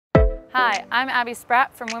Hi, I'm Abby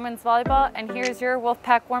Spratt from Women's Volleyball, and here's your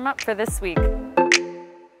WolfPack warm-up for this week.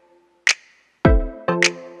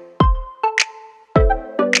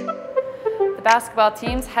 The basketball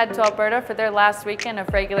teams head to Alberta for their last weekend of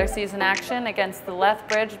regular season action against the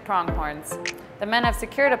Lethbridge Pronghorns. The men have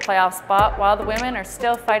secured a playoff spot while the women are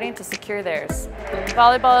still fighting to secure theirs.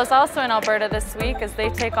 Volleyball is also in Alberta this week as they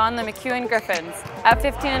take on the McEwen Griffins. At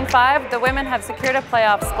 15-5, the women have secured a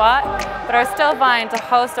playoff spot but are still vying to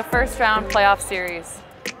host a first-round playoff series.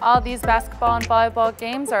 All these basketball and volleyball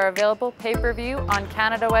games are available pay-per-view on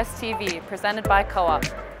Canada West TV, presented by Co-op.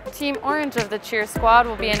 Team Orange of the cheer squad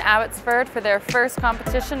will be in Abbotsford for their first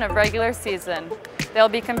competition of regular season. They'll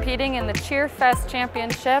be competing in the Cheer Fest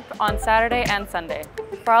Championship on Saturday and Sunday.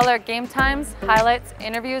 For all our game times, highlights,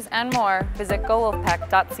 interviews, and more, visit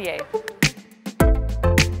GoWolfPack.ca.